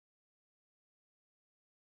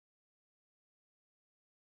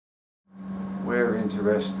rather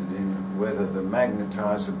interested in whether the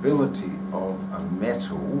magnetizability of a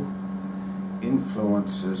metal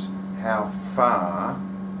influences how far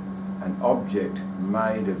an object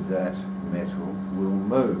made of that metal will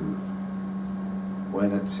move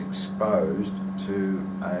when it's exposed to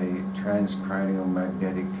a transcranial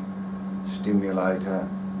magnetic stimulator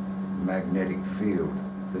magnetic field.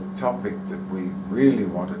 The topic that we really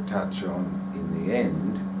want to touch on in the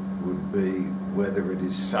end would be whether it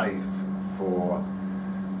is safe for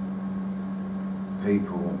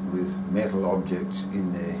people with metal objects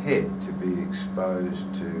in their head to be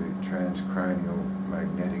exposed to transcranial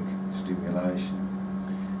magnetic stimulation.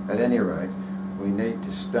 At any rate, we need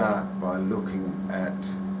to start by looking at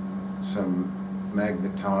some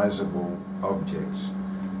magnetizable objects,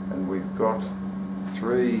 and we've got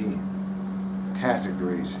three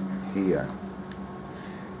categories here.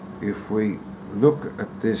 If we look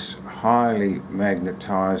at this highly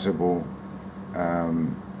magnetizable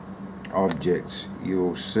objects,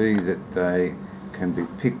 you'll see that they can be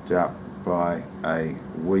picked up by a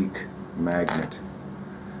weak magnet.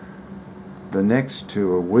 The next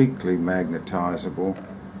two are weakly magnetizable,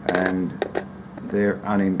 and they're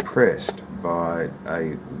unimpressed by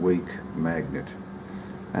a weak magnet.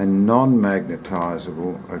 And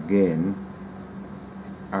non-magnetizable, again,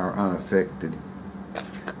 are unaffected.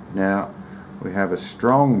 Now, we have a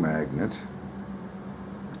strong magnet,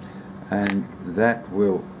 and that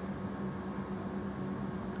will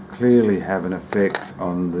clearly have an effect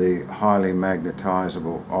on the highly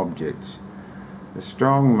magnetizable objects. The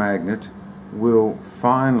strong magnet will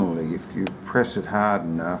finally, if you press it hard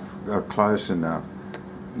enough or close enough,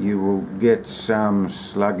 you will get some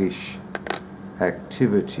sluggish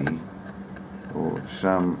activity or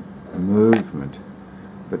some movement,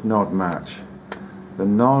 but not much. The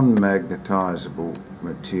non-magnetizable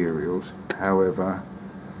materials, however,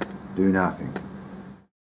 do nothing.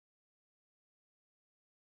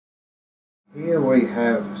 Here we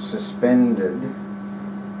have suspended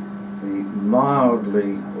the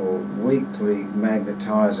mildly or weakly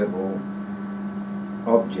magnetizable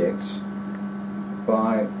objects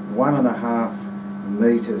by 1.5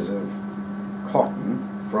 meters of cotton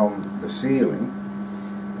from the ceiling,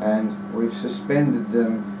 and we've suspended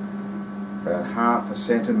them about 0.5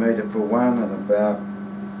 centimetre for one and about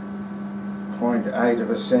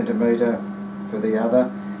 0.8 centimetre for the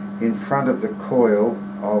other in front of the coil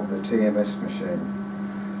of the TMS machine.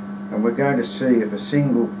 And we're going to see if a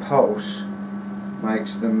single pulse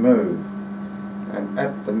makes them move. And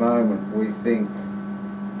at the moment we think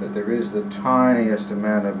that there is the tiniest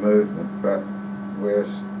amount of movement, but we're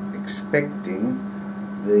expecting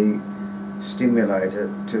the stimulator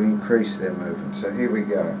to increase their movement. So here we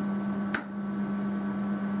go.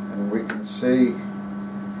 And we can see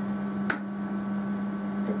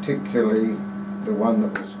particularly the one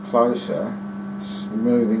that was closer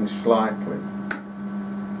moving slightly.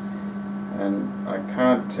 And I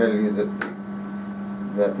can't tell you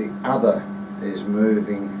that the other is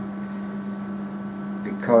moving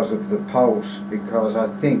because of the pulse, because I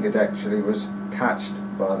think it actually was touched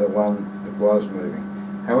by the one that was moving.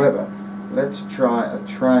 However, let's try a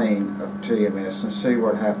train of TMS and see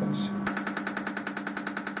what happens.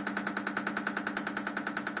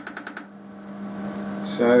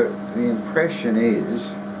 So the impression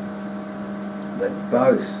is that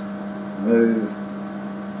both move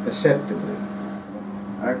perceptibly.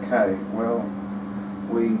 Okay, well,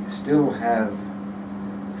 we still have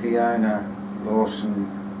Fiona Lawson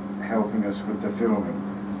helping us with the filming.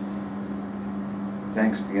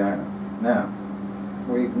 Thanks, Fiona. Now,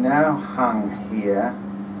 we've now hung here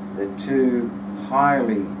the two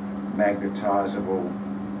highly magnetizable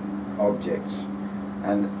objects,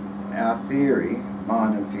 and our theory,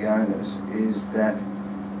 mine and Fiona's, is that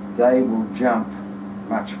they will jump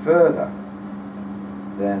much further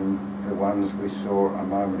than the ones we saw a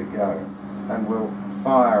moment ago. And we'll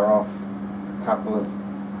fire off a couple of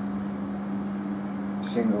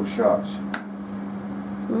single shots.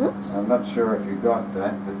 Oops. I'm not sure if you got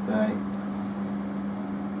that, but they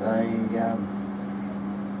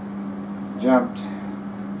jumped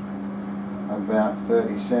about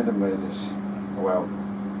 30 centimetres. Well,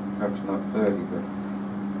 perhaps not 30, but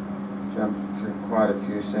jumped quite a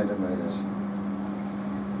few centimetres.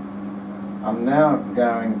 I'm now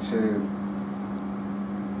going to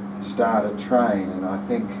start a train, and I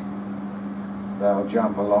think they'll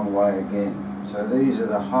jump a long way again. So these are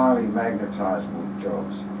the highly magnetizable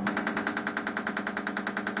jobs.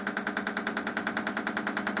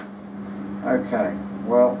 Okay,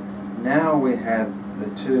 well, now we have the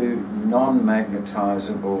two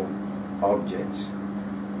non-magnetizable objects.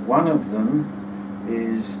 One of them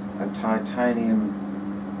is a titanium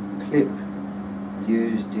clip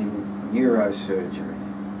used in neurosurgery.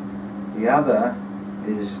 The other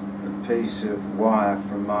is a piece of wire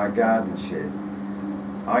from my garden shed.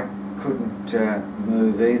 I couldn't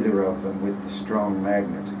move either of them with the strong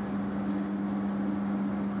magnet.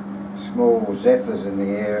 Small zephyrs in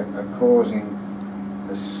the air are causing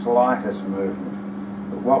the slightest movement.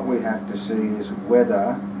 But what we have to see is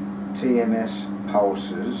whether TMS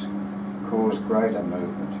pulses cause greater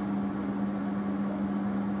movement.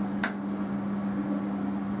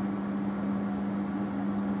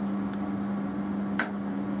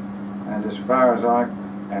 And as far as I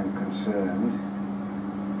am concerned,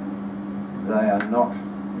 they are not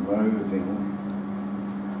moving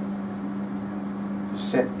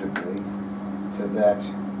perceptibly to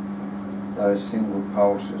those single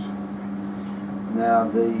pulses. Now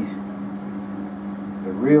the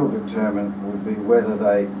real determinant will be whether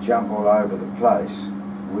they jump all over the place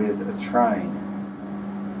with a train.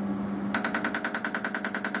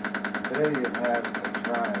 There you have a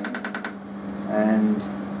train, and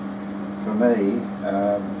for me,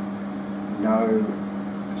 no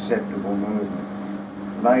perceptible movement.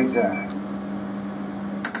 Later,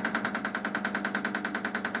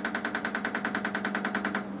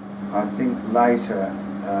 I think later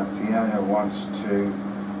Fiona wants to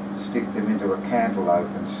stick them into a cantaloupe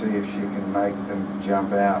and see if she can make them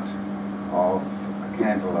jump out of a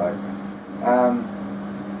cantaloupe.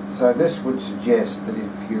 So this would suggest that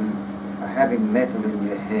if you are having metal in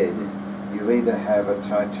your head, you either have a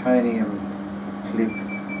titanium clip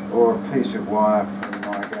or a piece of wire from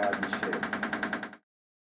my garden shed.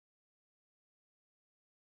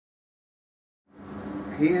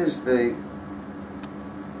 Here's the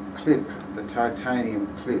clip, the titanium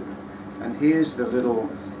clip, and here's the little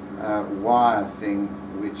wire thing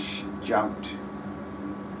which jumped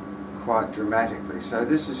quite dramatically. So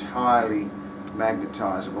this is highly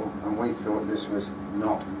magnetisable, and we thought this was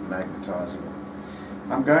not magnetisable.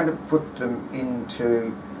 I'm going to put them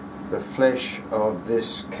into the flesh of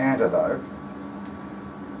this cantaloupe.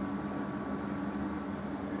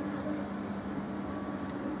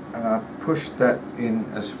 And I push that in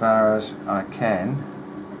as far as I can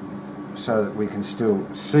so that we can still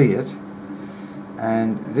see it.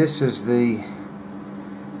 And this is the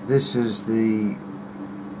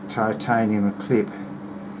titanium clip.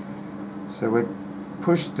 So we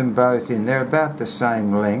push them both in. They're about the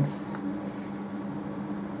same length,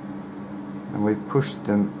 and we push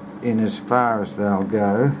them in as far as they'll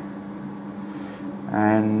go.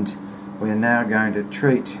 And we're now going to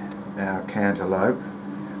treat our cantaloupe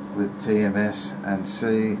with TMS and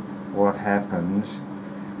see what happens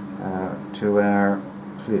to our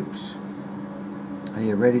clips. Are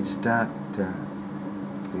you ready to start,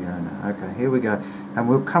 Fiona? Okay, here we go. And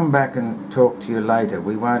we'll come back and talk to you later.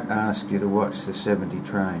 We won't ask you to watch the 70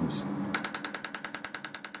 trains.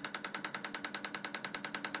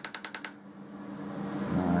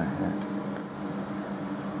 My hat.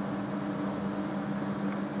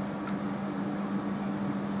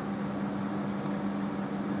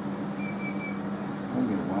 I'll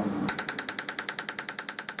get away.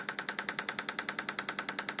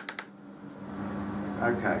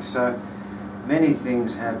 Okay, so many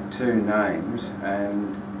things have two names,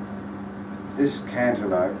 and this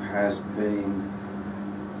cantaloupe has been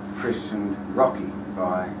christened Rocky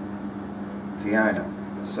by Fiona.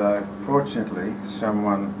 So fortunately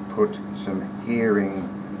someone put some hearing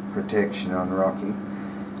protection on Rocky,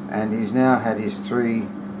 and he's now had his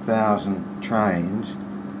 3,000 trains,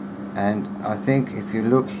 and I think if you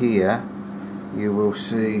look here you will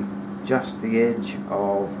see just the edge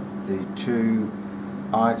of the two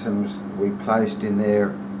items we placed in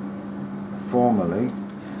there formerly.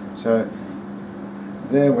 So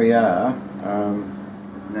there we are.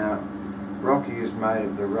 Now Rocky is made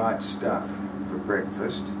of the right stuff for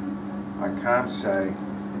breakfast. I can't say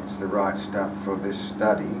it's the right stuff for this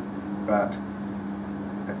study, but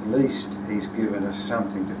at least he's given us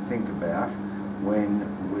something to think about when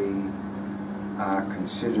we are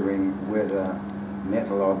considering whether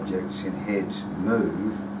metal objects in heads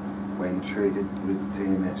move when treated with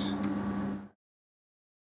TMS.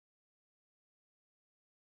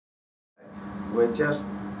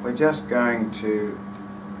 We're just going to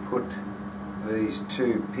put these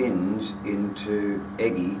two pins into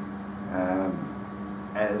Eggy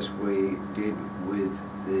as we did with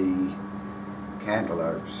the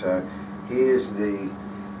cantaloupe. So here's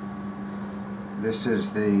this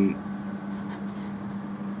is the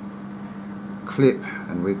clip,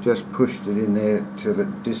 and we've just pushed it in there till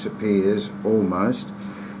it disappears almost.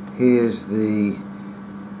 Here's the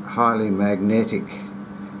highly magnetic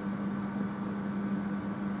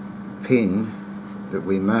pin that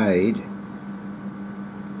we made,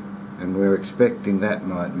 and we're expecting that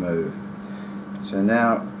might move. So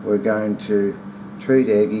now we're going to treat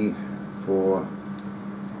Eggy for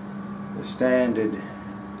the standard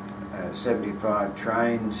 75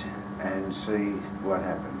 trains and see what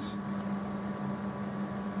happens.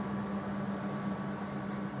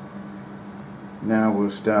 Now we'll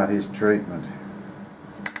start his treatment.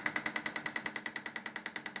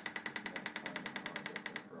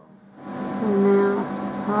 We're now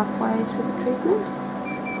halfway through the treatment.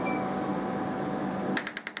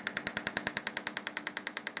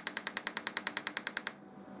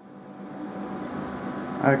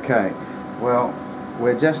 Okay, well,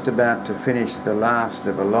 we're just about to finish the last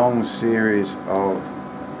of a long series of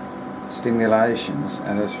stimulations,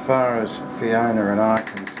 and as far as Fiona and I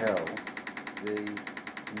can tell,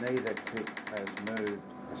 neither clip has moved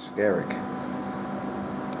a skerrick.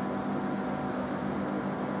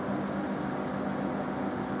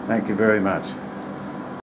 Thank you very much.